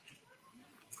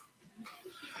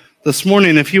This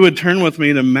morning, if you would turn with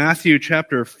me to Matthew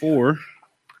chapter 4.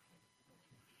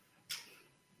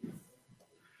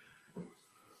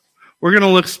 We're going to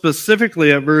look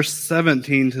specifically at verse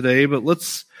 17 today, but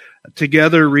let's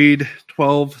together read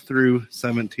 12 through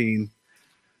 17.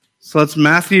 So that's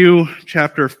Matthew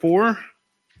chapter 4,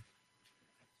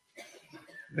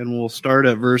 and we'll start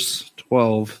at verse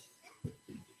 12.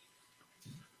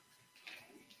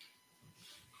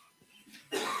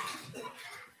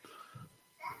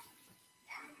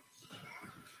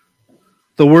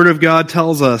 The Word of God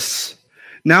tells us,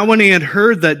 "Now when he had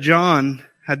heard that John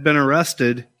had been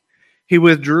arrested, he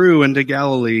withdrew into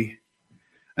Galilee.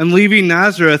 And leaving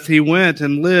Nazareth, he went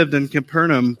and lived in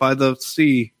Capernaum by the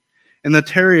sea, in the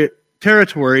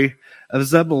territory of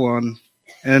Zebulun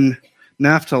and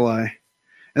Naphtali.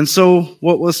 And so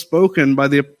what was spoken by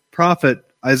the prophet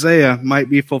Isaiah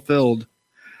might be fulfilled.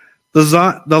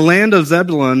 The land of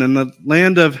Zebulun and the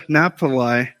land of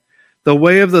Naphtali, the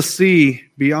way of the sea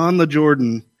beyond the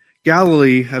Jordan,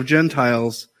 Galilee of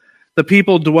Gentiles, the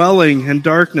people dwelling in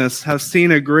darkness have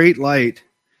seen a great light.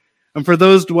 And for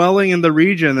those dwelling in the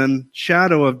region and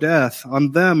shadow of death,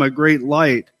 on them a great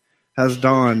light has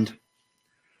dawned."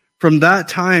 From that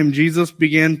time, Jesus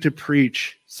began to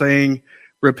preach, saying,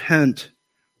 "Repent,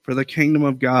 for the kingdom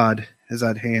of God is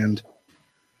at hand."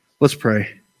 Let's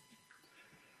pray.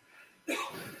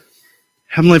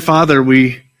 Heavenly Father,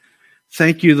 we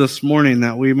thank you this morning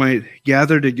that we might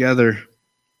gather together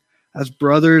as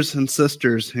brothers and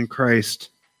sisters in Christ.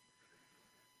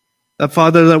 That,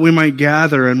 Father, that we might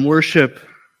gather and worship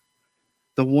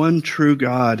the one true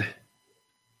God.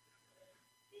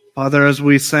 Father, as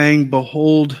we sang,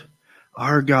 "Behold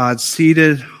our God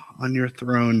seated on your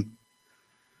throne."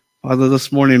 Father,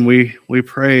 this morning we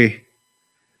pray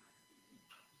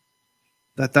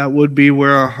that would be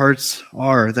where our hearts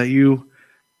are, that you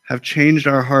have changed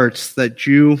our hearts, that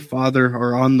you, Father,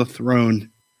 are on the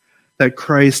throne, that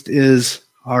Christ is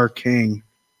our King.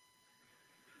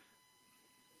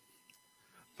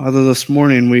 Father, this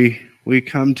morning we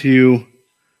come to you,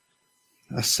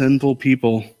 a sinful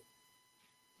people.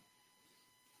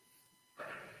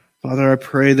 Father, I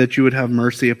pray that you would have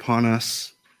mercy upon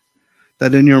us,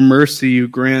 that in your mercy you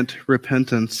grant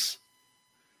repentance.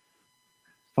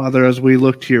 Father, as we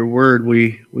look to your word,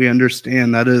 we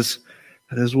understand that is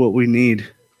what we need.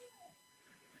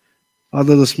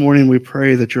 Father, this morning we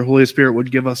pray that your Holy Spirit would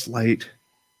give us light,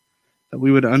 that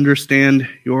we would understand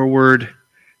your word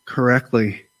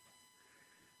correctly,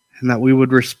 and that we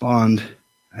would respond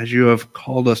as you have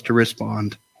called us to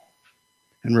respond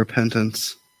in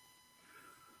repentance.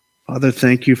 Father,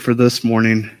 thank you for this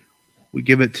morning. We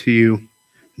give it to you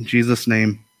in Jesus'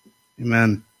 name.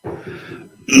 Amen.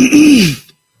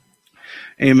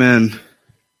 Amen.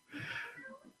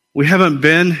 We haven't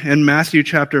been in Matthew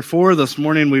chapter 4. This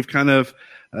morning we've kind of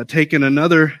taken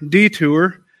another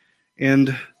detour.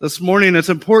 And this morning it's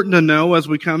important to know as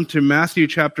we come to Matthew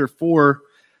chapter 4,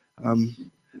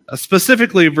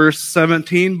 specifically verse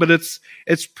 17, but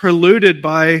it's preluded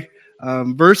by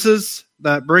verses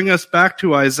that bring us back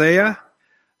to Isaiah.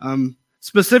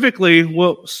 Specifically,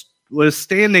 what was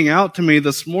standing out to me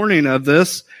this morning of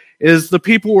this is the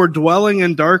people were dwelling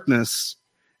in darkness,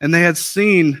 and they had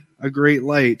seen a great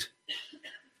light.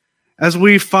 As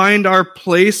we find our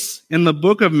place in the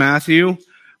book of Matthew,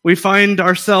 we find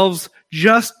ourselves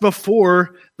just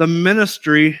before the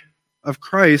ministry of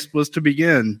Christ was to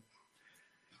begin.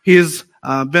 He has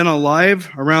been alive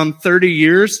around 30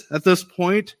 years at this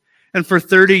point, and for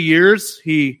 30 years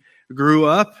he grew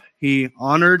up, he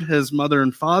honored his mother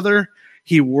and father,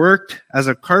 he worked as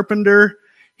a carpenter,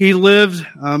 he lived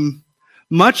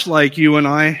much like you and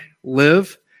I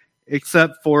live,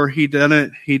 except for he did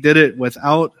it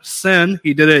without sin.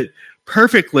 He did it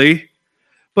perfectly.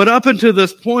 But up until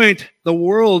this point, the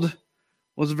world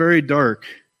was very dark.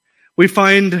 We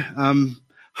find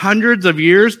hundreds of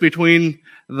years between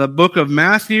the book of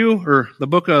Matthew, or the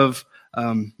book of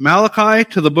Malachi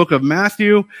to the book of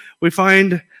Matthew. We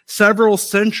find several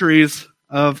centuries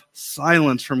of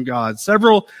silence from God,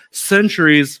 several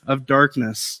centuries of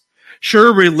darkness.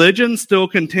 Sure, religion still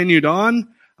continued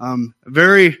on,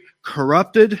 very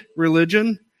corrupted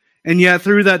religion, and yet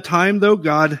through that time, though,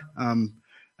 God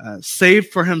saved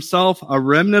for himself a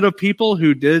remnant of people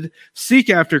who did seek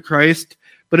after Christ,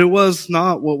 but it was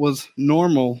not what was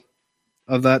normal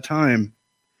of that time.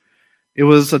 It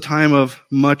was a time of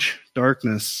much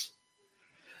darkness.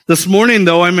 This morning,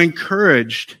 though, I'm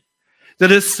encouraged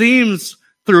that it seems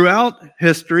throughout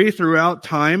history, throughout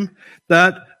time,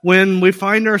 that when we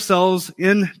find ourselves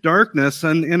in darkness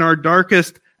and in our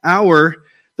darkest hour,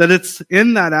 that it's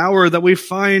in that hour that we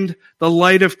find the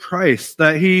light of Christ,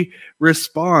 that he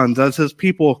responds as his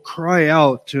people cry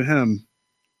out to him.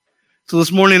 So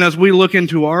this morning, as we look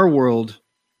into our world,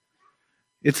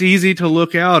 it's easy to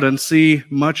look out and see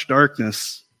much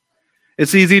darkness.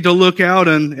 It's easy to look out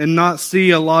and not see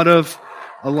a lot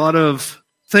of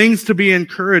things to be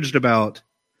encouraged about.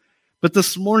 But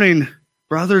this morning,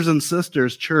 brothers and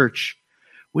sisters, church,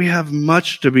 we have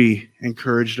much to be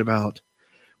encouraged about.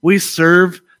 We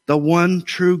serve the one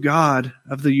true God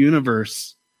of the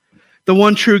universe, the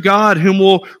one true God whom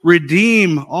will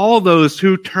redeem all those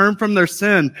who turn from their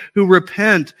sin, who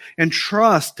repent and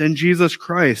trust in Jesus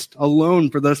Christ alone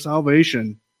for their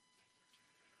salvation.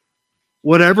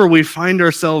 Whatever we find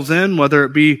ourselves in, whether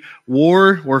it be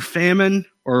war or famine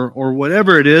or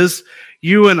whatever it is,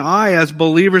 you and I, as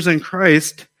believers in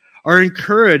Christ, are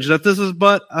encouraged that this is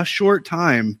but a short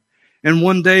time, and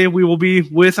one day we will be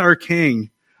with our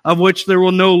King, of which there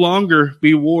will no longer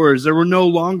be wars, there will no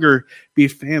longer be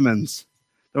famines,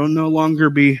 there will no longer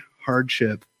be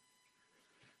hardship.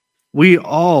 We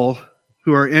all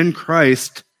who are in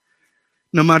Christ,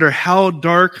 no matter how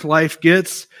dark life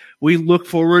gets, we look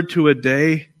forward to a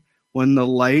day when the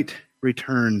light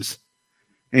returns.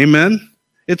 Amen?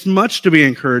 It's much to be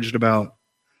encouraged about.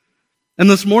 And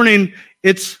this morning,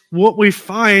 it's what we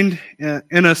find,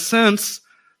 in a sense,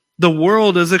 the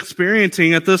world is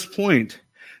experiencing at this point.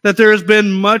 That there has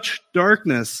been much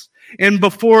darkness. And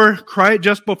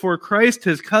just before Christ,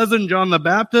 his cousin John the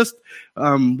Baptist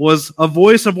was a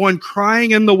voice of one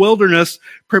crying in the wilderness,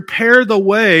 prepare the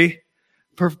way,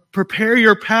 prepare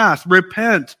your path,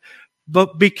 repent,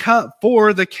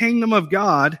 for the kingdom of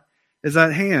God is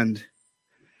at hand.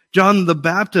 John the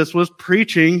Baptist was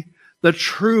preaching the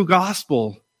true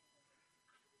gospel.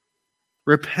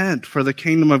 Repent, for the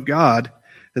kingdom of God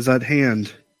is at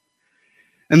hand.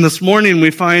 And this morning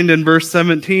we find in verse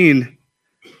 17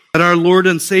 that our Lord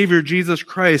and Savior Jesus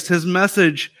Christ, his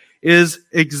message is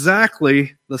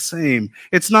exactly the same.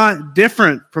 It's not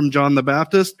different from John the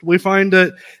Baptist. We find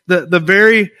that the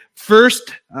very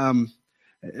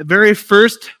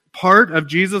first part of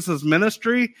Jesus'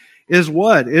 ministry is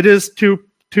what? It is to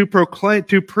proclaim,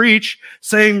 to preach,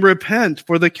 saying, repent,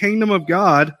 for the kingdom of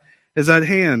God is at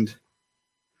hand.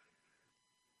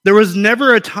 There was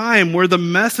never a time where the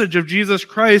message of Jesus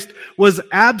Christ was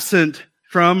absent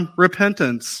from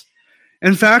repentance.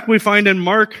 In fact, we find in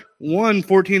Mark 1,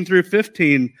 14 through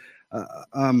 15,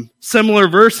 similar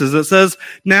verses. It says,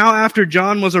 now after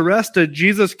John was arrested,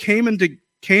 Jesus came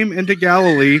into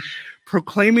Galilee,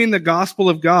 proclaiming the gospel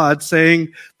of God,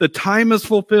 saying, the time is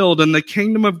fulfilled and the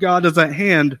kingdom of God is at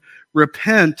hand.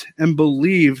 Repent and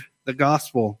believe the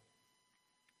gospel.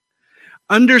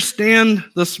 Understand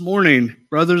this morning,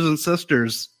 brothers and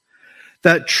sisters,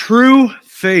 that true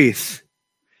faith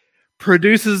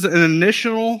produces an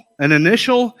initial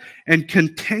and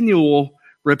continual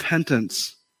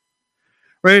repentance.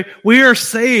 Right? We are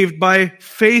saved by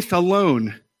faith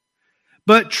alone.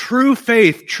 But true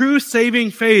faith, true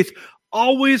saving faith,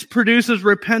 always produces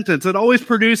repentance. It always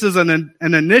produces an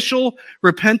initial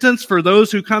repentance for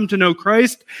those who come to know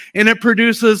Christ, and it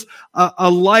produces a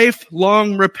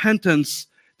lifelong repentance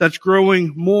that's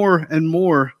growing more and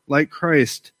more like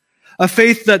Christ. A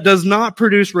faith that does not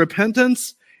produce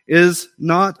repentance is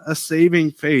not a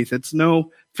saving faith. It's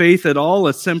no faith at all.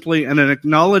 It's simply an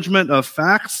acknowledgement of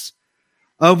facts,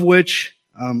 of which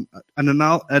an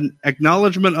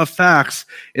acknowledgement of facts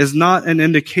is not an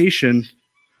indication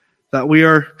that we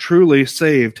are truly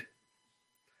saved.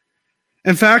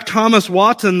 In fact, Thomas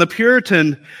Watson, the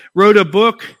Puritan, wrote a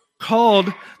book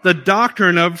called The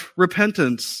Doctrine of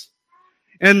Repentance.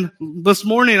 And this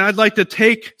morning, I'd like to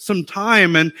take some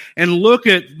time and look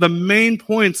at the main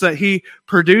points that he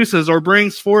produces or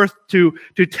brings forth to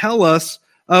tell us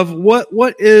of what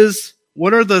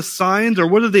are the signs or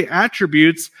what are the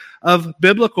attributes of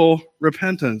biblical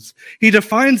repentance. He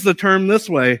defines the term this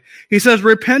way. He says,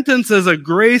 repentance is a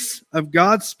grace of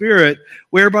God's Spirit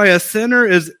whereby a sinner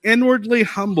is inwardly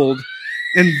humbled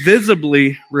and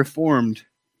visibly reformed.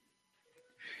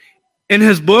 In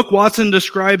his book, Watson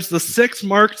describes the 6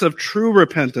 marks of true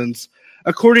repentance.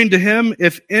 According to him,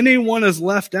 if anyone is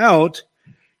left out,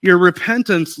 your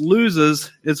repentance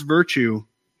loses its virtue.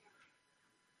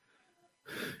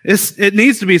 It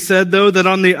needs to be said, though, that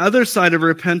on the other side of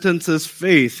repentance is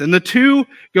faith, and the two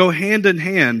go hand in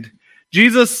hand.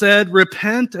 Jesus said,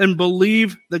 repent and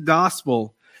believe the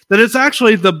gospel. That it's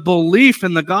actually the belief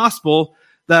in the gospel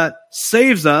that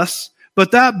saves us,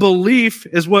 but that belief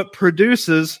is what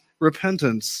produces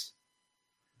repentance.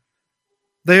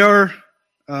 They are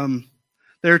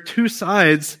two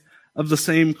sides of the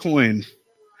same coin.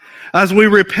 As we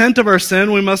repent of our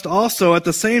sin, we must also at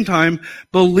the same time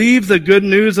believe the good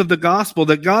news of the gospel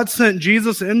that God sent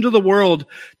Jesus into the world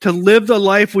to live the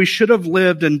life we should have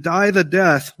lived and die the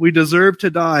death we deserve to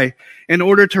die in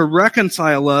order to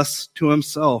reconcile us to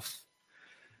himself.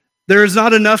 There is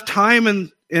not enough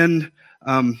time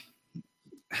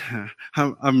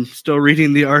I'm still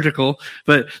reading the article,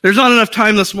 but there's not enough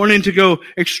time this morning to go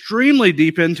extremely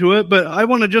deep into it, but I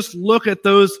want to just look at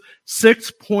those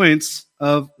 6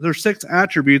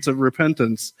 attributes of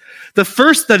repentance. The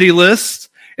first that he lists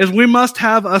is we must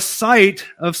have a sight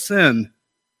of sin.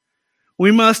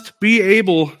 We must be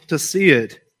able to see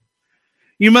it.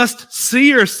 You must see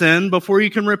your sin before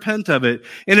you can repent of it.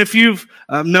 And if you've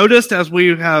noticed, as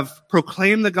we have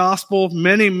proclaimed the gospel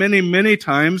many, many, many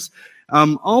times,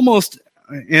 almost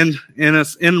in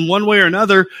one way or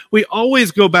another, we always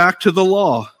go back to the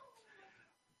law.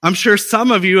 I'm sure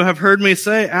some of you have heard me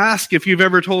ask if you've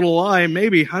ever told a lie,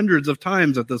 maybe hundreds of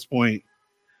times at this point.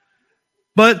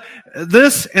 But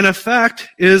this, in effect,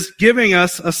 is giving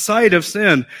us a sight of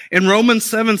sin. In Romans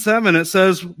 7:7, it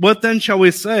says, "What then shall we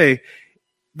say?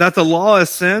 That the law is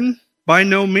sin? By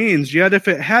no means. Yet if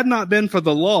it had not been for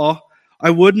the law, I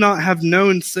would not have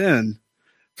known sin.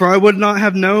 For I would not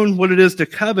have known what it is to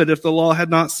covet if the law had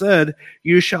not said,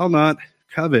 'You shall not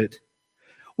covet.'"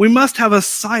 We must have a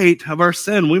sight of our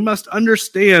sin. We must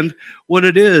understand what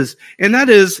it is. And that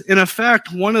is, in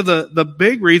effect, one of the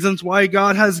big reasons why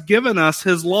God has given us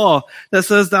his law that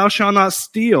says, "Thou shalt not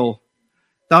steal,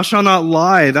 thou shalt not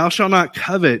lie, thou shalt not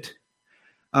covet.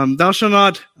 Thou shalt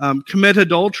not commit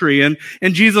adultery." And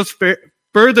Jesus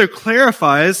further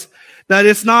clarifies that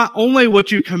it's not only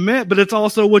what you commit, but it's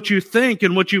also what you think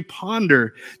and what you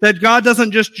ponder. That God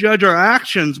doesn't just judge our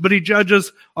actions, but he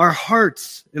judges our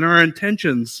hearts and our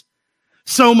intentions.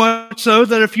 So much so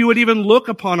that if you would even look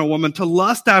upon a woman to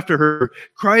lust after her,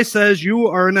 Christ says you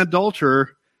are an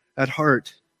adulterer at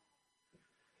heart.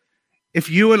 If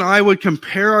you and I would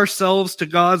compare ourselves to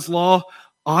God's law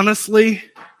honestly,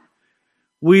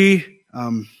 we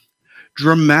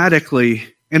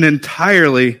dramatically and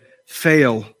entirely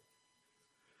fail.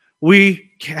 We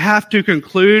have to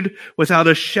conclude without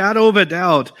a shadow of a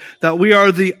doubt that we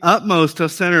are the utmost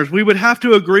of sinners. We would have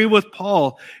to agree with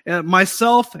Paul,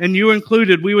 myself and you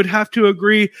included. We would have to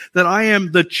agree that I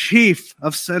am the chief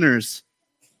of sinners.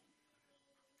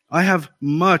 I have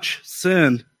much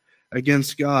sin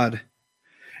against God.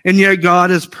 And yet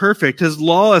God is perfect. His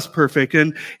law is perfect.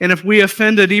 And if we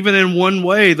offended even in one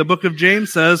way, the book of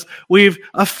James says, we've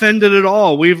offended it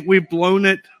all. We've blown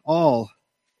it all.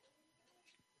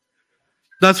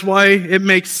 That's why it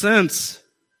makes sense.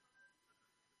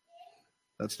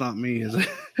 That's not me, is it?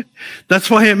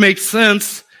 That's why it makes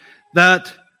sense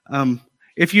that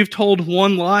if you've told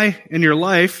one lie in your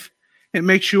life, it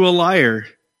makes you a liar.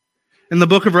 And the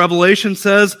book of Revelation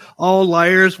says, all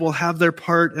liars will have their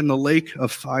part in the lake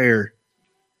of fire.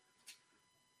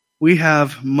 We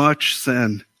have much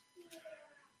sin.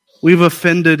 We've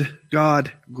offended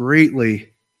God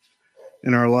greatly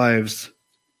in our lives.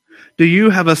 Do you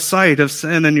have a sight of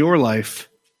sin in your life?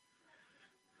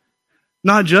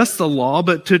 Not just the law,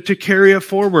 but to carry it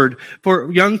forward.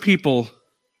 For young people,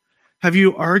 have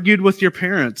you argued with your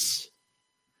parents?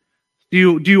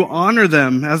 Do you honor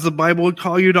them as the Bible would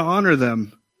call you to honor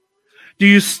them? Do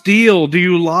you steal? Do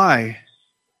you lie?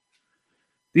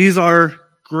 These are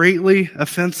greatly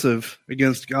offensive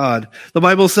against God. The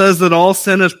Bible says that all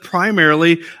sin is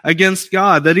primarily against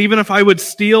God. That even if I would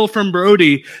steal from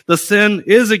Brody, the sin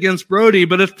is against Brody,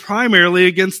 but it's primarily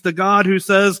against the God who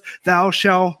says, "Thou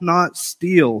shalt not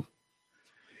steal."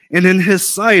 And in his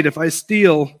sight, if I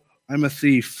steal, I'm a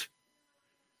thief.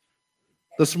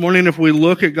 This morning, if we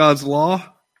look at God's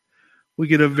law, we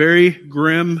get a very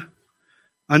grim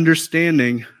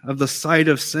understanding of the sight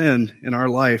of sin in our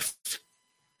life.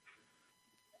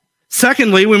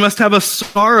 Secondly, we must have a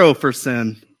sorrow for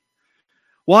sin.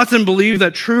 Watson believed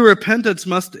that true repentance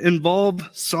must involve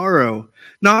sorrow,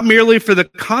 not merely for the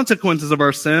consequences of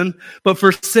our sin, but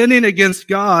for sinning against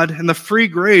God and the free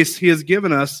grace he has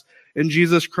given us in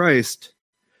Jesus Christ.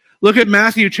 Look at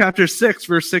Matthew chapter 6,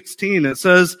 verse 16. It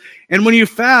says, "And when you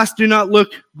fast, do not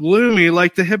look gloomy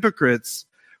like the hypocrites,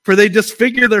 for they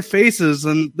disfigure their faces,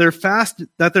 and their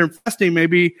fasting may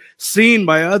be seen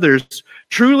by others.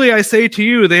 Truly I say to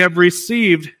you, they have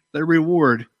received their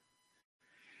reward."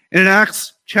 And in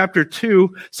Acts chapter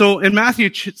 2, so in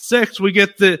Matthew 6, we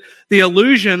get the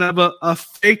illusion of a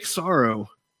fake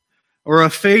sorrow, or a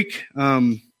fake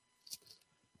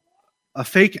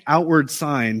outward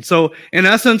sign. So in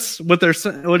essence,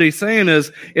 what he's saying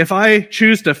is, if I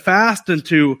choose to fast and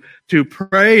to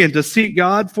pray and to seek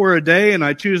God for a day, and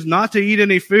I choose not to eat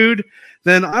any food,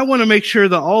 then I want to make sure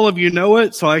that all of you know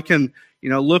it so I can,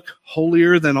 look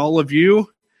holier than all of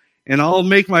you. And I'll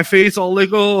make my face all like,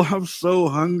 oh, I'm so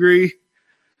hungry.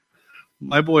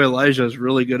 My boy Elijah is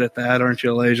really good at that, aren't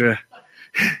you, Elijah?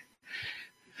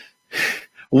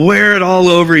 Wear it all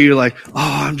over you like, oh,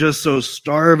 I'm just so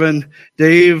starving.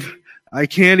 Dave, I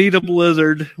can't eat a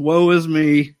blizzard. Woe is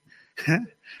me.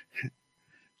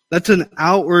 That's an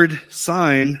outward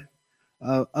sign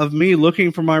of me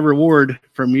looking for my reward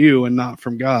from you and not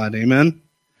from God. Amen?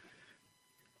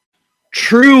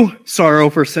 True sorrow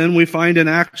for sin we find in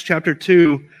Acts chapter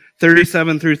 2,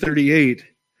 37 through 38. It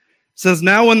says,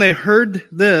 now when they heard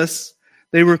this,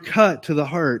 they were cut to the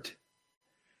heart.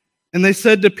 And they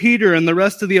said to Peter and the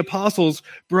rest of the apostles,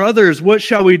 brothers, what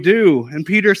shall we do? And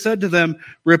Peter said to them,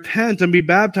 repent and be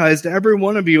baptized, every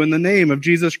one of you, in the name of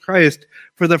Jesus Christ,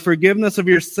 for the forgiveness of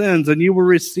your sins, and you will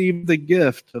receive the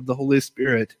gift of the Holy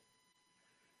Spirit.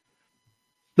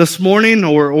 This morning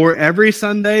or every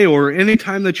Sunday or any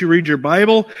time that you read your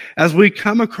Bible, as we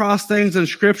come across things in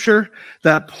Scripture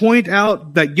that point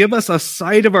out, that give us a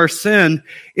sight of our sin,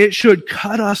 it should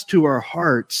cut us to our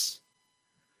hearts.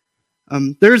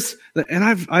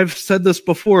 I've said this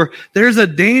before, there's a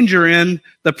danger in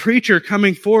the preacher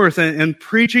coming forth and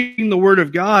preaching the Word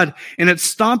of God, and it's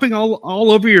stomping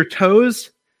all over your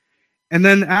toes. And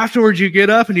then afterwards you get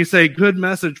up and you say, good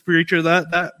message, preacher,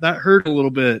 that hurt a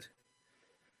little bit.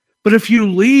 But if you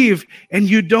leave and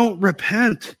you don't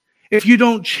repent, if you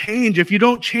don't change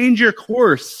your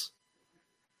course,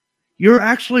 you're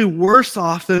actually worse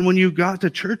off than when you got to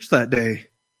church that day.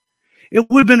 It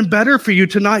would have been better for you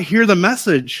to not hear the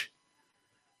message.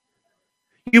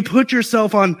 You put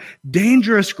yourself on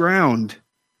dangerous ground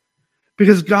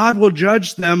because God will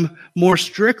judge them more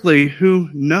strictly who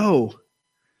know.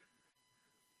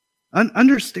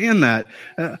 Understand that.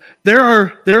 There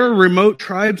are remote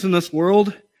tribes in this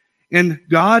world, and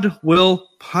God will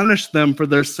punish them for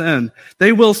their sin.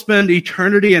 They will spend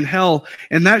eternity in hell,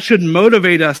 and that should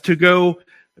motivate us to go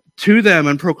to them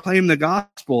and proclaim the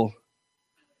gospel.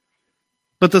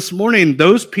 But this morning,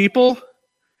 those people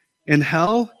in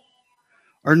hell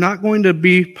are not going to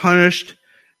be punished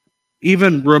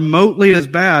even remotely as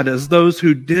bad as those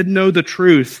who did know the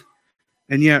truth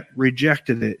and yet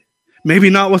rejected it. Maybe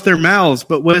not with their mouths,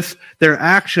 but with their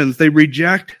actions. They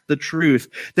reject the truth.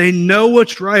 They know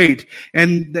what's right,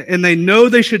 and they know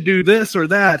they should do this or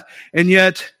that, and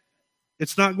yet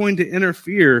it's not going to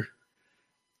interfere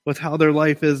with how their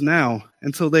life is now,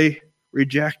 and so they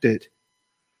reject it.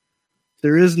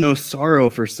 There is no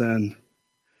sorrow for sin.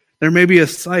 There may be a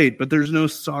sight, but there's no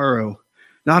sorrow.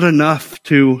 Not enough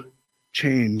to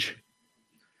change.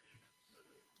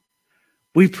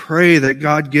 We pray that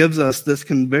God gives us this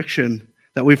conviction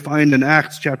that we find in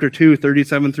Acts chapter 2,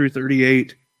 37 through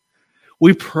 38.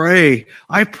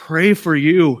 I pray for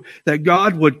you that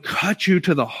God would cut you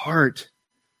to the heart.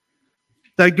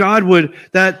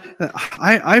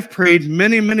 I've prayed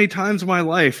many, many times in my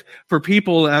life for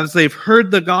people as they've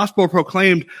heard the gospel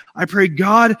proclaimed. I pray,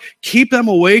 God, keep them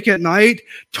awake at night,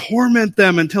 torment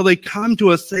them until they come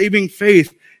to a saving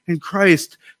faith in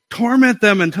Christ. Torment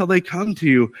them until they come to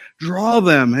you. Draw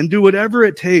them and do whatever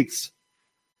it takes,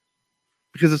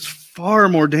 because it's far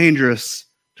more dangerous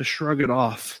to shrug it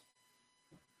off.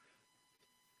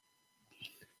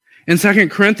 In 2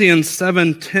 Corinthians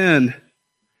 7:10,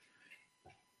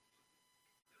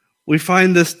 we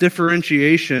find this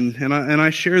differentiation, and I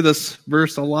share this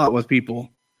verse a lot with people.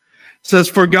 It says,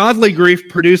 for godly grief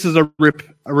produces a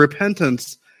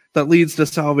repentance that leads to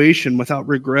salvation without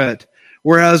regret,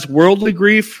 whereas worldly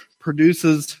grief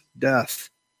produces death.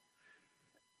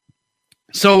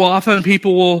 So often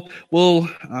people will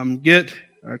get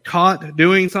caught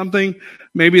doing something.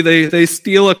 Maybe they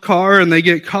steal a car and they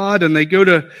get caught and they go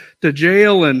to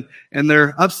jail and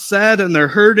they're upset and they're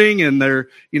hurting and they're,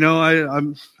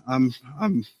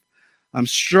 I'm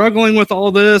struggling with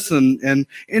all this and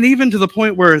even to the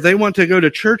point where they want to go to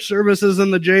church services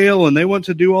in the jail and they want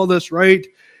to do all this right.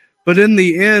 But in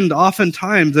the end,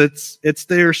 oftentimes it's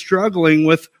they're struggling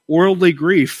with worldly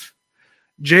grief.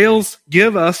 Jails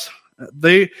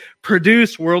they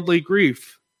produce worldly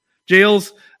grief.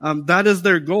 Jails, that is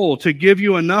their goal, to give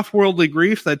you enough worldly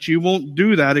grief that you won't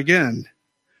do that again.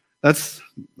 That's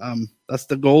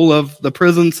the goal of the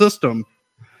prison system.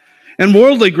 And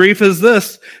worldly grief is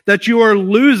this, that you are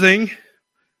losing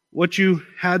what you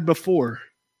had before.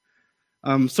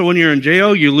 So when you're in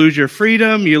jail, you lose your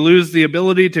freedom, you lose the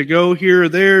ability to go here or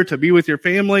there, to be with your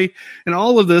family, and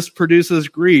all of this produces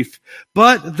grief.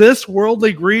 But this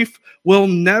worldly grief will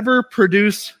never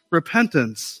produce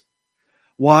repentance.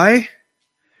 Why?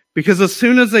 Because as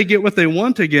soon as they get what they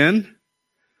want again,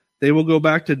 they will go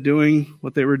back to doing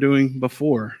what they were doing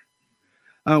before.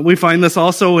 We find this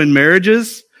also in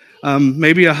marriages.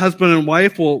 Maybe a husband and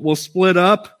wife will split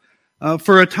up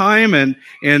for a time, and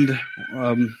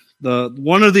the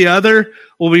one or the other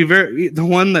will be the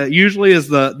one that usually is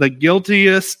the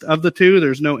guiltiest of the two.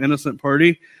 There's no innocent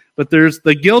party, but there's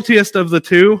the guiltiest of the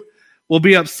two will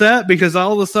be upset because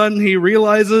all of a sudden he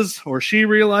realizes, or she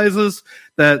realizes,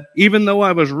 that even though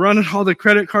I was running all the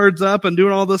credit cards up and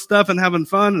doing all this stuff and having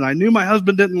fun, and I knew my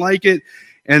husband didn't like it,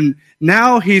 and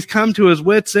now he's come to his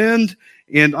wit's end,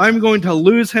 and I'm going to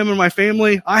lose him and my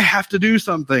family, I have to do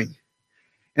something.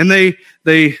 And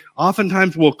they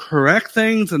oftentimes will correct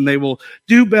things, and they will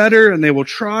do better, and they will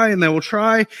try, and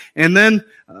then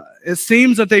it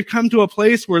seems that they've come to a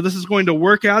place where this is going to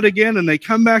work out again, and they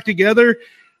come back together.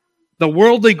 The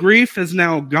worldly grief is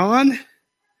now gone,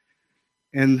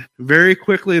 and very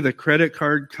quickly the credit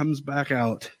card comes back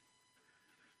out.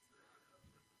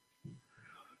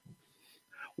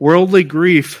 Worldly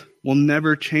grief will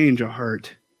never change a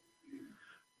heart.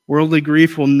 Worldly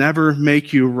grief will never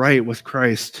make you right with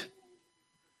Christ.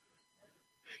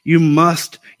 You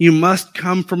must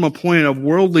come from a point of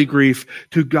worldly grief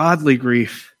to godly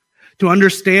grief, to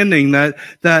understanding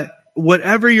that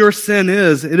whatever your sin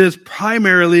is, it is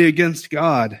primarily against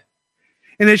God.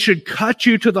 And it should cut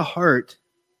you to the heart.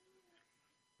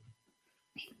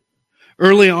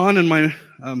 Early on in my,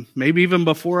 maybe even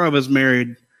before I was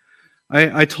married,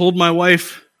 I told my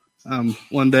wife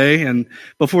one day, and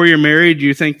before you're married,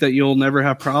 you think that you'll never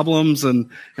have problems and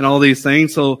all these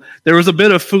things. So there was a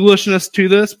bit of foolishness to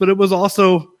this, but it was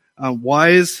also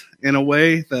wise in a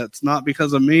way that's not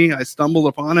because of me. I stumbled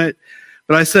upon it.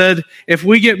 But I said, if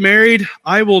we get married,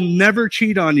 I will never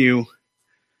cheat on you,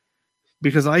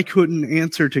 because I couldn't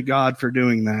answer to God for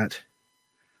doing that.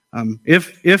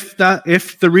 If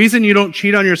the reason you don't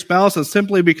cheat on your spouse is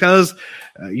simply because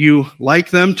you like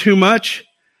them too much,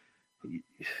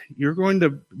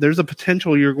 there's a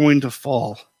potential you're going to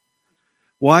fall.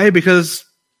 Why? Because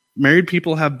married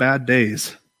people have bad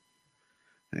days.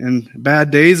 And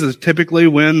bad days is typically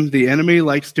when the enemy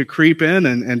likes to creep in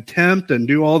and tempt and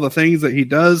do all the things that he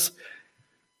does.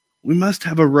 We must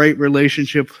have a right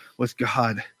relationship with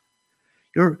God.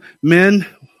 Your men,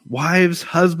 wives,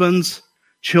 husbands,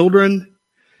 children,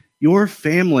 your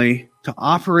family to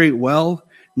operate well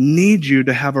needs you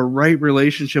to have a right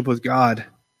relationship with God.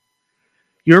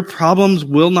 Your problems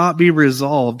will not be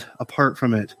resolved apart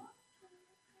from it.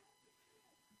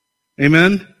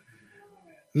 Amen?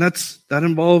 And that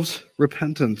involves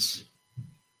repentance.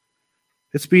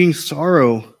 It's being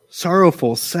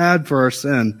sorrowful, sad for our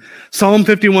sin. Psalm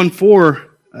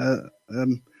 51:4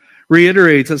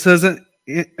 reiterates, it says,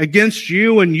 against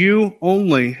you and you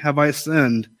only have I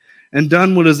sinned, and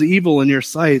done what is evil in your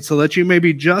sight, so that you may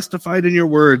be justified in your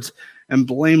words and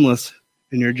blameless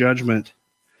in your judgment.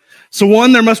 So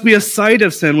 1, there must be a sight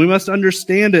of sin. We must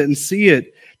understand it and see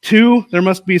it. 2, there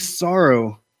must be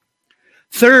sorrow.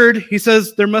 3rd, he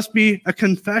says there must be a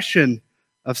confession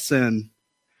of sin.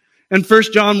 In 1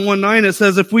 John 1:9, it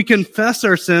says, if we confess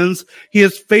our sins, he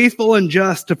is faithful and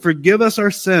just to forgive us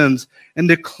our sins and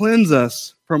to cleanse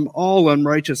us from all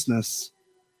unrighteousness.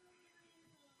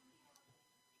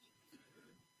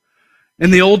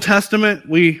 In the Old Testament,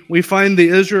 we find the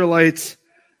Israelites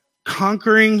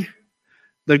conquering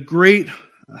the great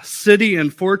city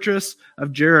and fortress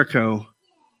of Jericho.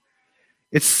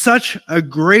 It's such a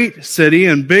great city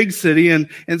and big city and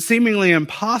seemingly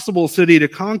impossible city to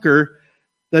conquer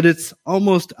that it's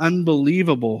almost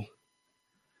unbelievable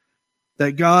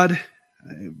that God,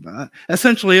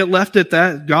 essentially it left it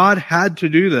that God had to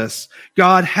do this.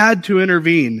 God had to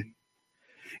intervene.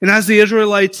 And as the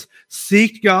Israelites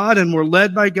seeked God and were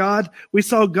led by God, we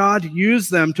saw God use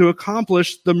them to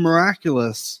accomplish the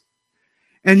miraculous.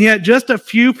 And yet just a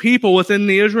few people within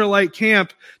the Israelite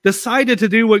camp decided to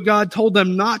do what God told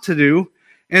them not to do,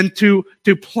 and to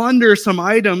plunder some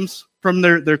items from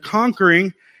their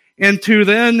conquering, and to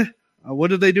then,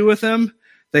 what did they do with them?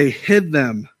 They hid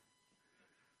them.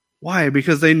 Why?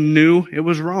 Because they knew it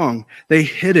was wrong. They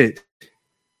hid it.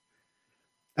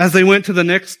 As they went to the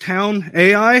next town,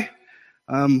 Ai,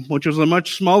 which was a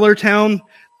much smaller town,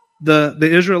 the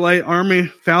Israelite army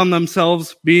found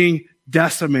themselves being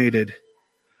decimated.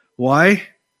 Why?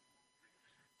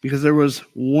 Because there was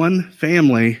one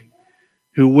family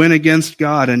who went against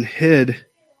God and hid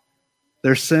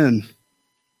their sin.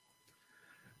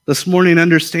 This morning,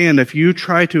 understand, if you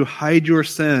try to hide your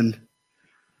sin,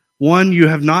 1, you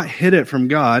have not hid it from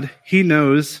God. He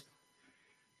knows.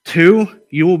 2,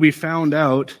 you will be found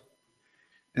out.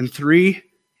 And 3,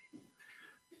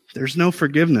 there's no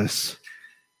forgiveness.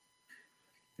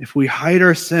 If we hide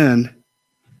our sin,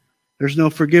 there's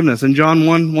no forgiveness. In John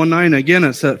 1:9, again,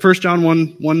 it says, 1 John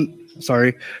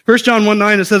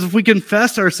 1:9, it says, if we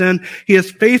confess our sin, he is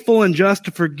faithful and just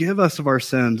to forgive us of our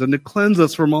sins and to cleanse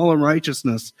us from all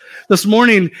unrighteousness. This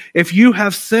morning, if you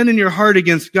have sin in your heart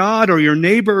against God or your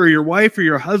neighbor or your wife or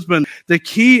your husband, the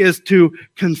key is to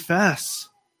confess.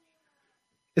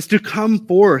 It's to come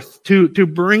forth, to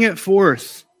bring it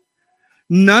forth.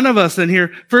 None of us in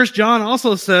here, 1 John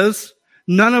also says,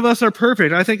 none of us are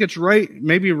perfect. I think it's right,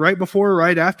 maybe right before,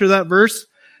 right after that verse,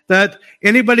 that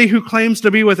anybody who claims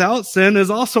to be without sin is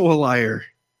also a liar.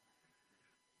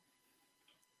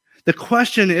 The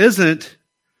question isn't,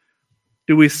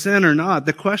 do we sin or not?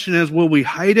 The question is, will we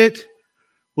hide it?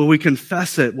 Will we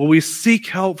confess it? Will we seek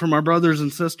help from our brothers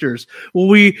and sisters? Will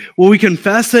we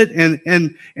confess it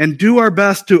and do our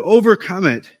best to overcome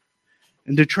it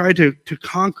and to try to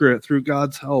conquer it through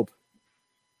God's help?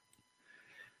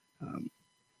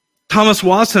 Thomas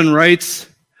Watson writes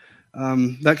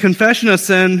that confession of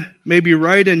sin may be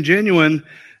right and genuine.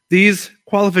 These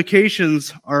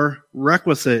qualifications are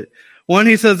requisite. One,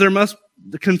 he says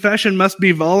the confession must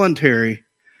be voluntary.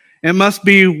 It must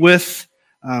be with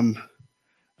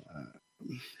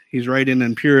he's writing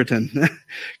in Puritan,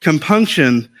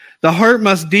 compunction. The heart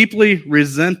must deeply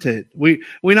resent it. We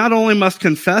not only must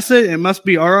confess it, it must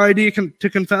be our idea to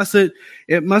confess it.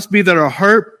 It must be that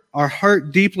our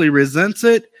heart deeply resents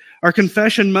it. Our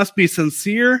confession must be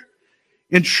sincere.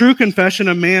 In true confession,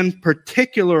 a man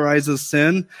particularizes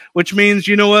sin, which means,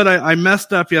 you know what, I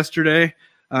messed up yesterday.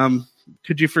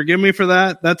 Could you forgive me for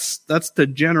that? That's to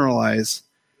generalize.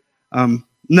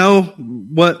 No,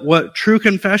 what true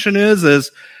confession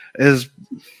is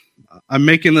I'm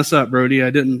making this up, Brody. I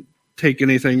didn't take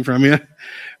anything from you.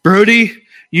 Brody,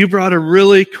 you brought a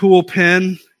really cool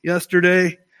pen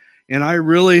yesterday, and I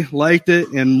really liked it.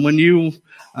 And when you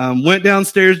went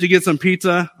downstairs to get some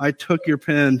pizza, I took your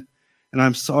pen, and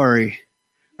I'm sorry.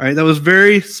 All right, that was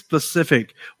very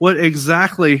specific. What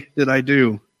exactly did I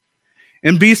do?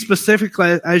 And be specific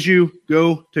as you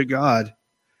go to God.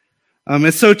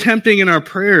 It's so tempting in our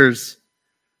prayers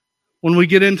when we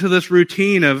get into this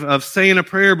routine of saying a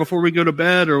prayer before we go to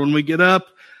bed or when we get up.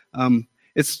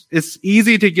 It's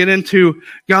easy to get into,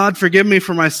 God, forgive me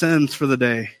for my sins for the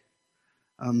day.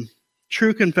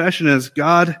 True confession is,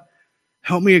 God,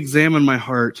 help me examine my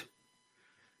heart.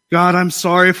 God, I'm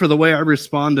sorry for the way I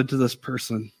responded to this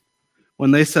person.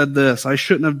 When they said this, I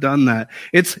shouldn't have done that.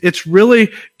 It's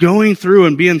really going through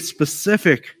and being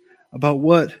specific about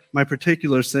what my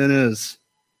particular sin is.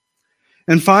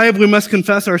 And 5, we must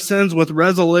confess our sins with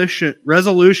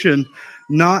resolution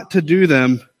not to do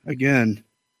them again.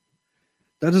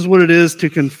 That is what it is to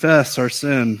confess our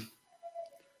sin.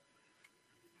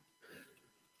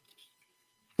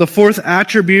 The fourth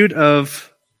attribute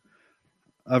of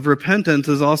repentance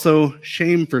is also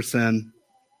shame for sin.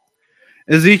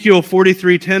 Ezekiel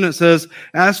 43:10, it says,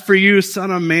 as for you,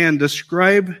 son of man,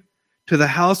 describe to the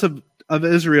house of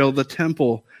Israel the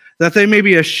temple, that they may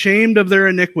be ashamed of their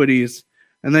iniquities,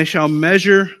 and they shall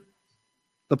measure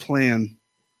the plan.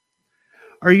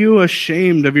 Are you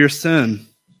ashamed of your sin?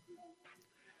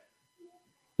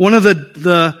 One of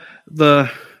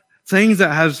the things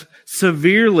that has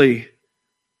severely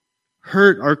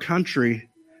hurt our country,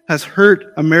 has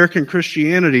hurt American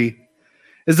Christianity,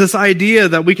 is this idea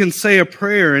that we can say a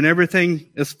prayer and everything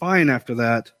is fine after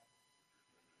that.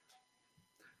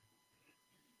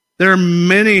 There are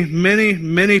many, many,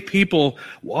 many people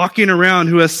walking around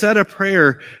who has said a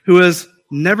prayer, who has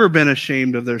never been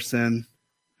ashamed of their sin,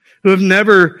 who have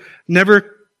never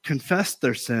confessed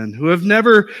their sin, who have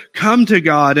never come to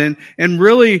God and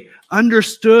really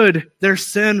understood their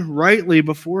sin rightly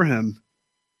before Him.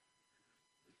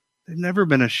 They've never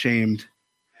been ashamed.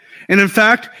 And in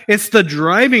fact, it's the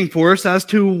driving force as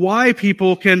to why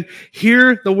people can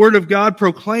hear the Word of God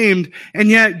proclaimed and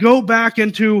yet go back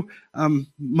into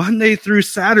Monday through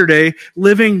Saturday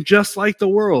living just like the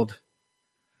world.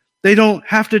 They don't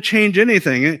have to change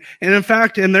anything. And in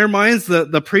fact, in their minds,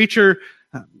 the preacher,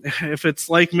 if it's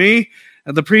like me,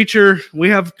 we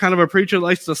have kind of a preacher that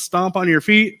likes to stomp on your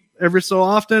feet every so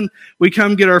often. We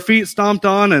come get our feet stomped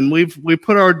on and we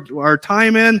put our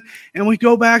time in and we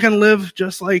go back and live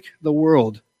just like the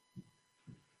world.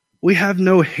 We have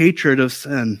no hatred of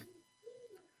sin.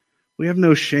 We have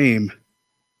no shame.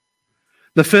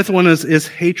 The fifth one is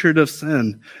hatred of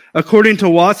sin. According to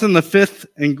Watson, the fifth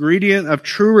ingredient of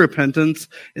true repentance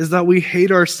is that we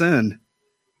hate our sin.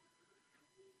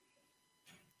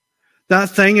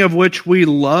 That thing of which we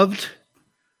loved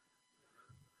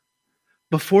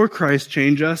before Christ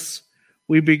changed us,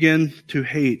 we begin to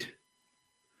hate.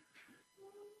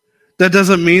 That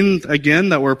doesn't mean, again,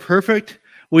 that we're perfect.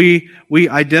 We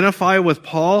identify with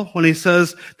Paul when he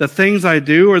says, the things I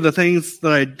do are the things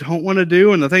that I don't want to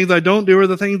do, and the things I don't do are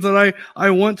the things that I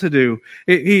want to do.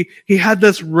 He had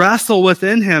this wrestle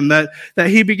within him that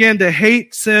he began to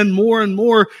hate sin more and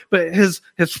more, but his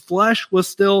flesh was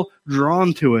still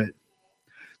drawn to it.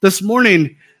 This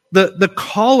morning, the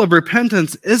call of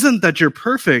repentance isn't that you're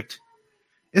perfect.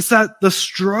 It's that the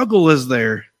struggle is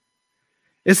there.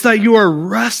 It's that you are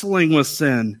wrestling with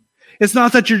sin. It's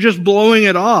not that you're just blowing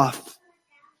it off,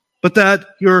 but that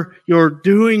you're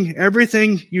doing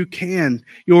everything you can.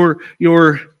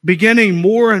 You're beginning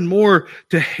more and more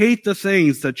to hate the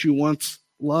things that you once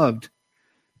loved.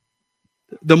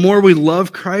 The more we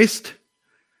love Christ,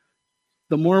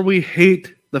 the more we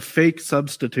hate the fake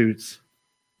substitutes.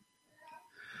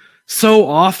 So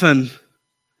often,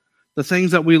 the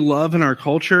things that we love in our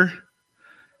culture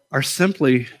are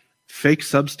simply fake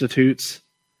substitutes.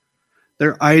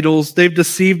 They're idols. They've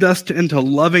deceived us into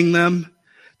loving them.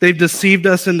 They've deceived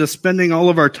us into spending all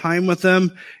of our time with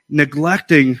them,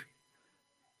 neglecting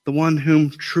the one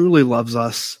whom truly loves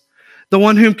us, the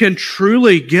one whom can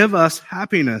truly give us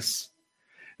happiness.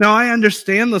 Now, I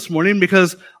understand this morning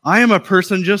because I am a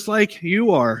person just like you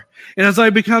are. And as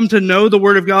I become to know the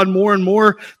Word of God more and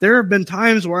more, there have been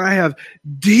times where I have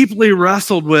deeply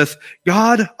wrestled with,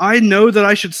 God, I know that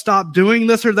I should stop doing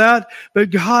this or that, but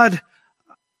God,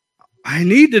 I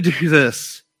need to do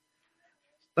this.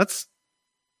 That's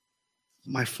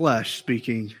my flesh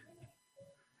speaking.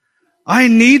 I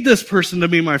need this person to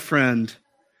be my friend.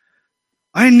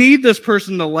 I need this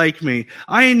person to like me.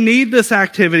 I need this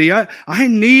activity. I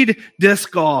need disc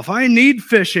golf. I need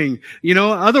fishing.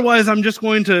 Otherwise I'm just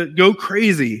going to go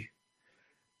crazy.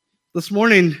 This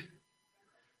morning,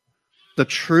 the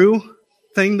true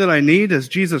thing that I need is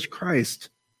Jesus Christ.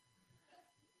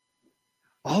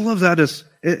 All of that is,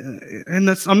 and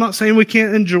I'm not saying we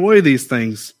can't enjoy these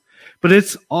things, but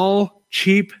it's all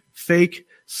cheap, fake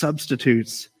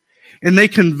substitutes. And they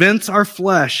convince our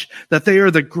flesh that they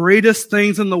are the greatest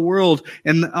things in the world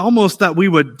and almost that we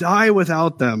would die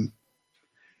without them.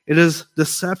 It is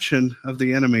deception of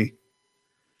the enemy.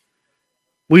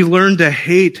 We learn to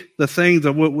hate the things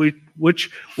of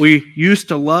which we used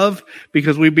to love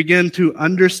because we begin to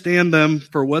understand them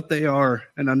for what they are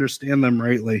and understand them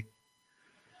rightly.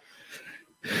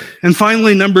 And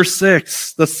finally, number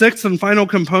 6, the sixth and final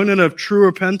component of true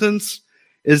repentance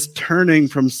is turning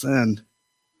from sin.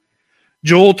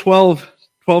 Joel 12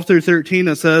 through 13,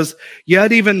 it says,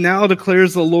 "Yet even now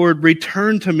declares the Lord,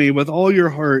 return to me with all your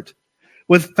heart,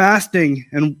 with fasting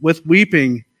and with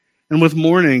weeping and with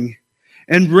mourning,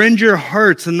 and rend your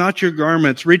hearts and not your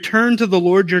garments. Return to the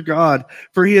Lord your God,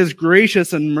 for he is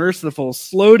gracious and merciful,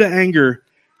 slow to anger,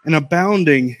 and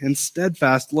abounding in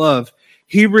steadfast love.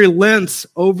 He relents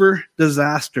over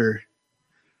disaster."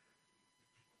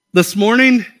 This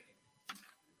morning,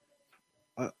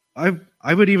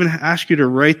 I would even ask you to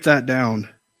write that down.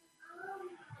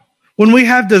 When we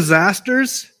have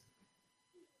disasters,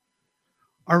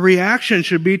 our reaction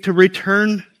should be to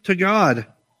return to God.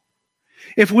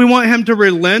 If we want him to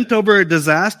relent over a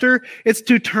disaster, it's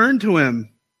to turn to him.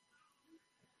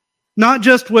 Not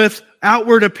just with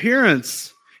outward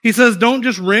appearance. He says, don't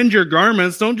just rend your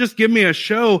garments, don't just give me a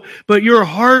show, but your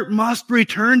heart must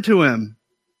return to him.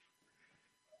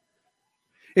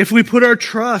 If we put our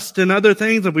trust in other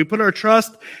things, if we put our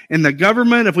trust in the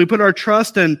government, if we put our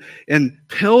trust in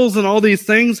pills and all these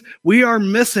things, we are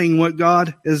missing what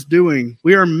God is doing.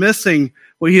 We are missing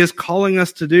what he is calling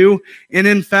us to do. And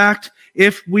in fact,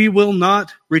 if we will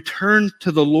not return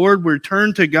to the Lord,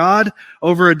 return to God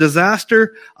over a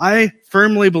disaster, I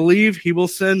firmly believe he will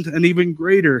send an even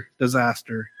greater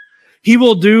disaster. He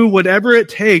will do whatever it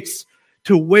takes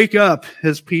to wake up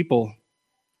his people.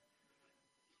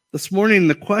 This morning,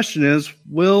 the question is,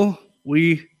 will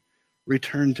we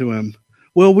return to him?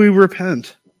 Will we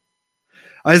repent?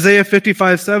 Isaiah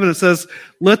 55:7, it says,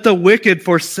 "Let the wicked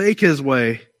forsake his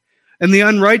way, and the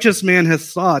unrighteous man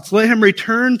his thoughts. Let him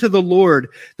return to the Lord,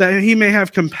 that he may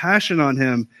have compassion on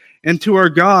him, and to our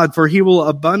God, for he will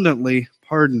abundantly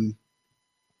pardon."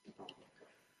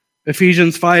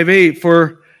 Ephesians 5:8,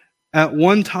 "For at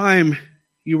one time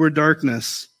you were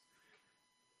darkness,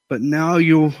 but now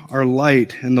you are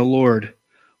light in the Lord.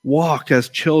 Walk as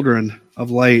children of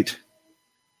light."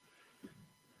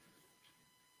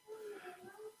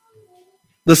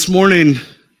 This morning,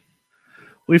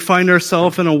 we find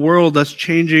ourselves in a world that's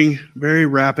changing very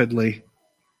rapidly.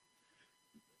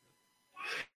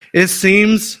 It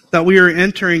seems that we are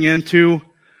entering into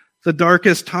the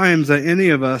darkest times that any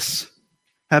of us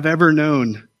have ever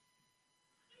known.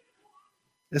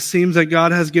 It seems that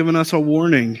God has given us a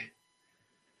warning.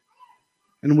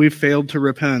 and we've failed to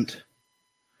repent.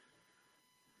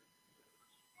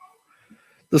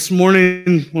 This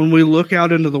morning, when we look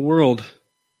out into the world,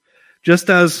 just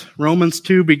as Romans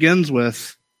 2 begins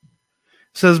with,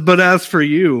 it says, but as for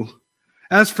you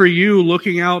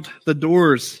looking out the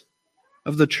doors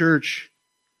of the church,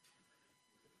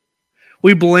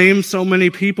 we blame so many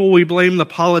people. We blame the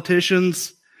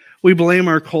politicians. We blame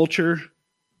our culture.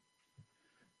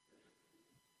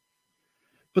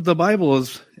 But the Bible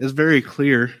is very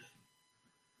clear.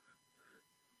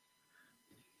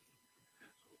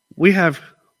 We have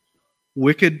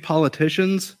wicked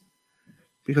politicians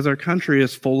because our country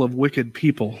is full of wicked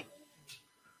people.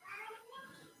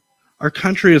 Our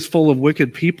country is full of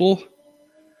wicked people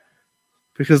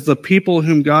because the people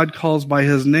whom God calls by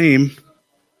his name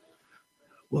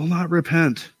will not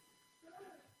repent.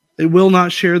 They will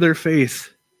not share their faith.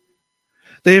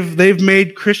 They've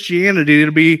made Christianity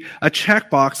to be a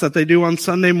checkbox that they do on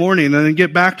Sunday morning and then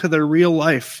get back to their real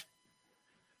life.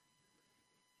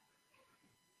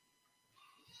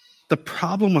 The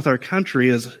problem with our country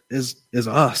is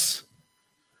us.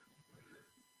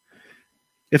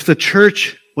 If the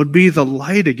church would be the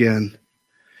light again.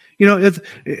 You know,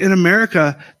 in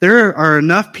America, there are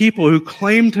enough people who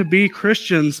claim to be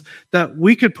Christians that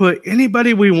we could put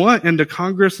anybody we want into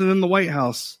Congress and in the White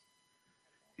House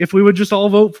if we would just all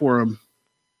vote for them.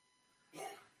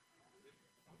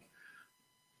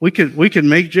 We could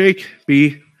make Jake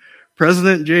be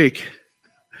President Jake.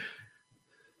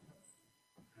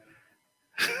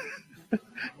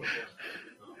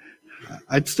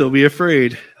 I'd still be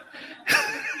afraid.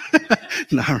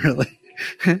 Not really.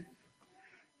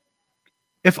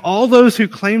 If all those who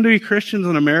claim to be Christians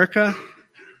in America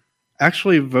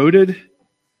actually voted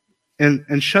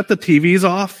and shut their TVs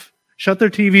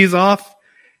off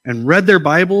and read their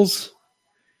Bibles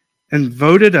and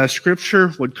voted as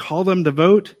Scripture would call them to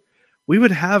vote, we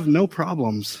would have no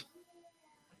problems.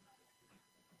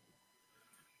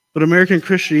 But American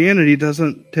Christianity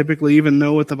doesn't typically even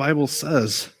know what the Bible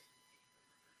says.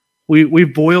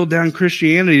 We've boiled down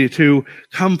Christianity to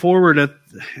come forward at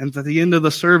the end of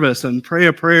the service and pray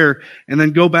a prayer and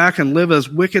then go back and live as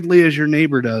wickedly as your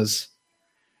neighbor does.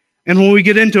 And when we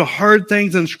get into hard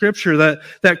things in Scripture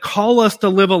that call us to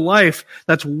live a life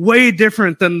that's way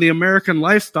different than the American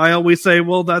lifestyle, we say,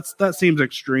 well, that seems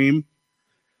extreme.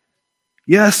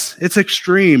 Yes, it's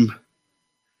extreme.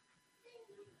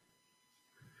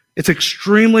 It's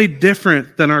extremely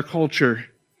different than our culture.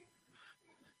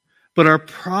 But our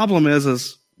problem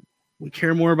is we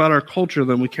care more about our culture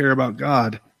than we care about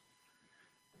God.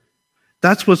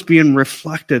 That's what's being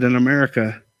reflected in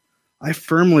America. I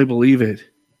firmly believe it.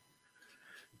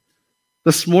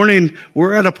 This morning,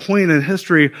 we're at a point in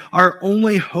history, our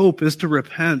only hope is to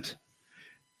repent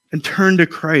and turn to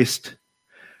Christ.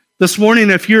 This morning,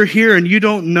 if you're here and you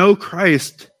don't know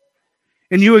Christ,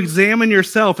 and you examine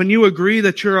yourself and you agree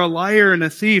that you're a liar and a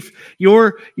thief,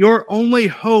 your only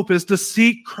hope is to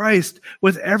seek Christ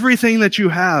with everything that you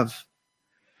have.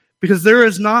 Because there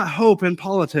is not hope in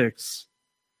politics.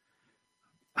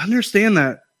 Understand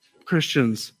that,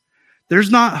 Christians.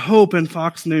 There's not hope in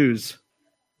Fox News.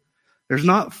 There's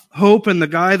not hope in the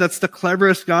guy that's the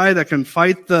cleverest guy that can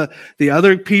fight the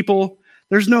other people.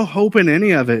 There's no hope in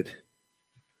any of it.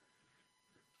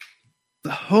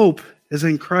 The hope is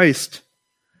in Christ.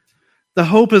 The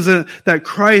hope is that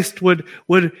Christ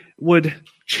would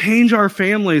change our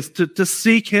families to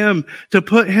seek him, to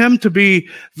put him to be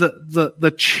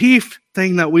the chief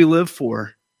thing that we live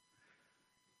for.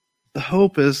 The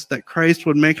hope is that Christ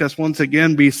would make us once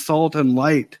again be salt and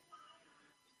light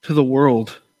to the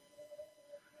world.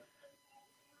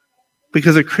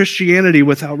 Because a Christianity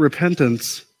without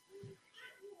repentance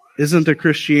isn't a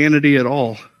Christianity at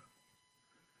all.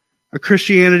 A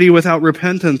Christianity without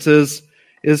repentance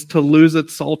is to lose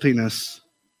its saltiness.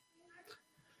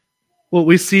 What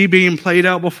we see being played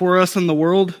out before us in the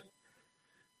world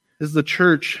is the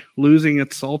church losing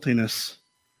its saltiness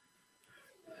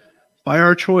by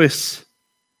our choice,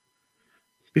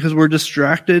 because we're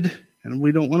distracted and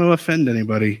we don't want to offend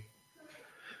anybody.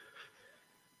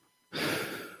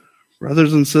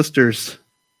 Brothers and sisters,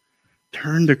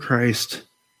 turn to Christ.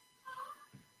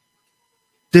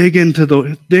 Dig into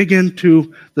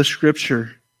the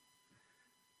Scripture.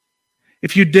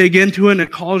 If you dig into it and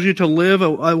it calls you to live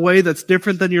a way that's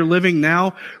different than you're living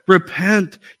now,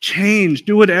 repent, change,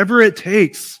 do whatever it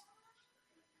takes.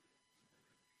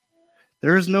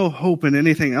 There is no hope in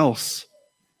anything else.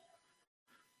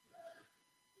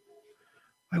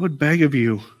 I would beg of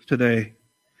you today,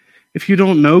 If you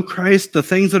don't know Christ, the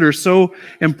things that are so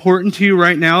important to you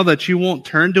right now that you won't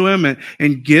turn to him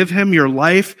and give him your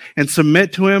life and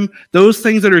submit to him, those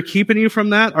things that are keeping you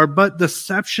from that are but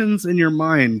deceptions in your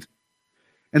mind.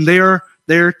 And they are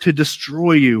there to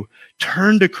destroy you.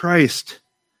 Turn to Christ.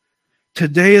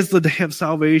 Today is the day of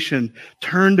salvation.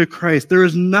 Turn to Christ. There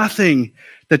is nothing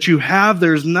that you have,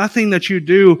 there is nothing that you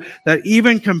do that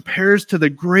even compares to the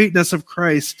greatness of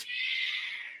Christ.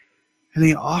 And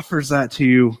he offers that to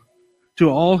you, to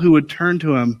all who would turn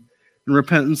to him in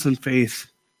repentance and faith.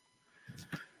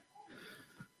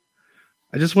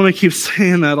 I just want to keep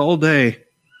saying that all day.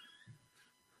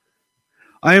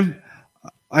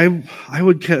 I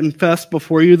would confess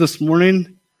before you this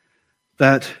morning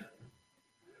that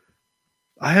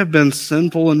I have been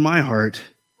sinful in my heart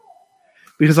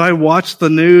because I watch the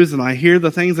news and I hear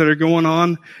the things that are going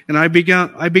on, and I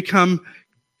become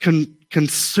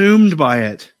consumed by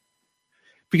it.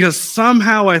 Because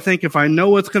somehow I think if I know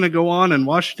what's going to go on in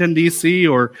Washington, D.C.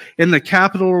 or in the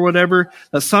Capitol or whatever,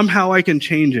 that somehow I can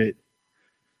change it.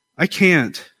 I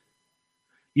can't.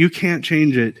 You can't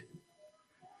change it.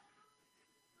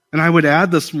 And I would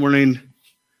add this morning,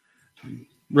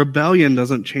 rebellion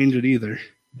doesn't change it either.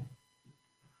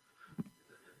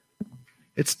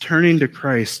 It's turning to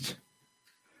Christ.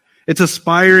 It's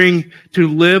aspiring to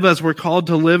live as we're called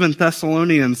to live in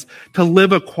Thessalonians, to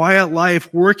live a quiet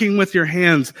life, working with your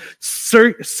hands,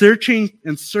 searching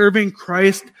and serving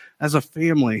Christ as a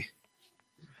family.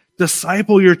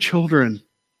 Disciple your children.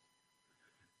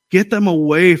 Get them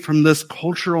away from this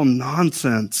cultural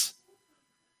nonsense.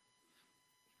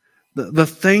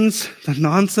 The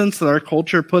nonsense that our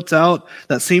culture puts out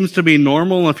that seems to be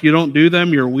normal. If you don't do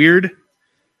them, you're weird.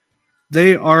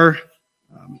 They are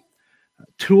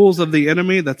tools of the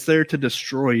enemy that's there to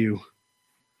destroy you.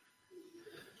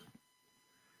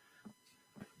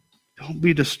 Don't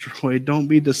be destroyed. Don't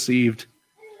be deceived.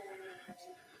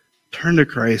 Turn to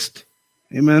Christ.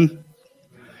 Amen.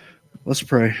 Let's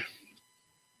pray.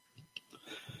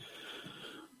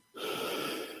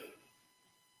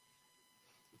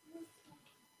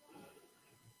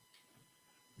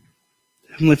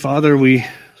 Heavenly Father, we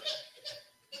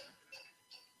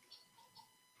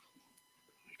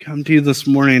come to you this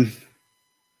morning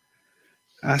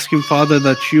asking, Father,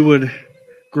 that you would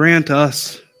grant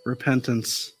us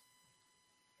repentance,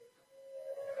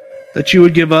 that you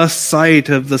would give us sight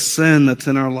of the sin that's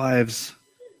in our lives,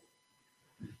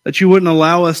 that you wouldn't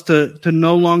allow us to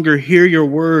no longer hear your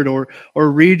word or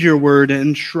read your word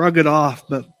and shrug it off,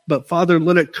 but Father,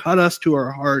 let it cut us to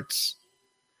our hearts.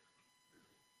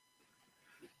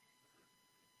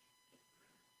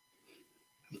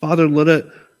 Father, let it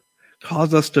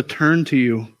cause us to turn to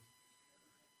you.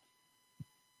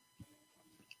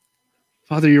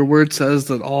 Father, your word says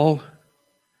that all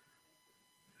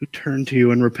who turn to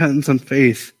you in repentance and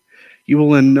faith, you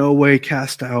will in no way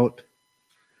cast out.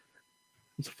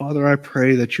 And so, Father, I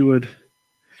pray that you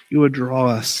would draw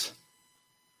us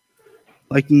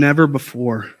like never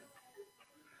before.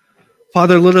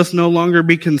 Father, let us no longer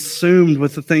be consumed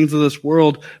with the things of this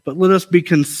world, but let us be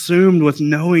consumed with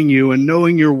knowing you and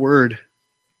knowing your word.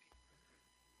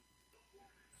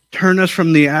 Turn us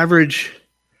from the average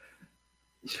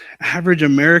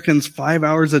Americans 5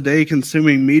 hours a day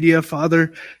consuming media,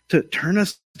 Father, to turn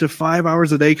us to 5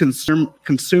 hours a day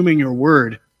consuming your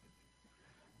word.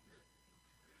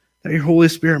 That your Holy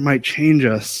Spirit might change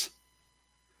us.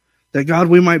 That, God,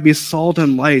 we might be salt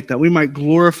and light, that we might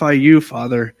glorify you,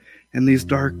 Father, in these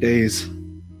dark days.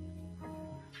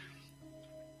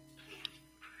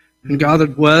 And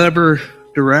God, whatever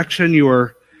direction you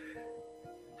are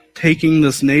taking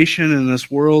this nation and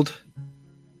this world,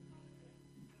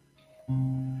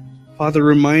 Father,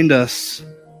 remind us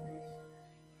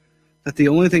that the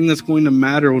only thing that's going to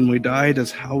matter when we died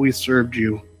is how we served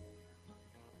you.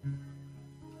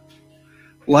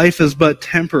 Life is but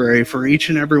temporary for each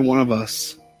and every one of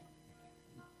us.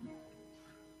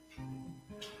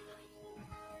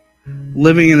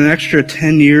 Living in an extra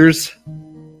 10 years,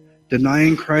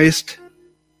 denying Christ,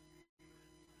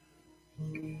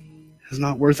 is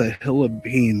not worth a hill of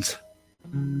beans.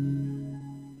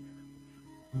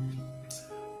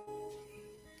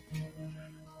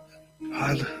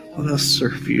 God, let us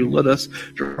serve you. Let us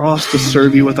draw us to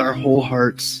serve you with our whole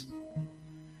hearts.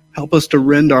 Help us to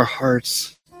rend our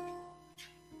hearts.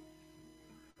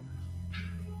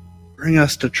 Bring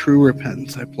us to true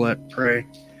repentance, I pray.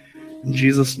 In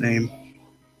Jesus' name,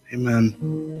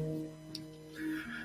 amen.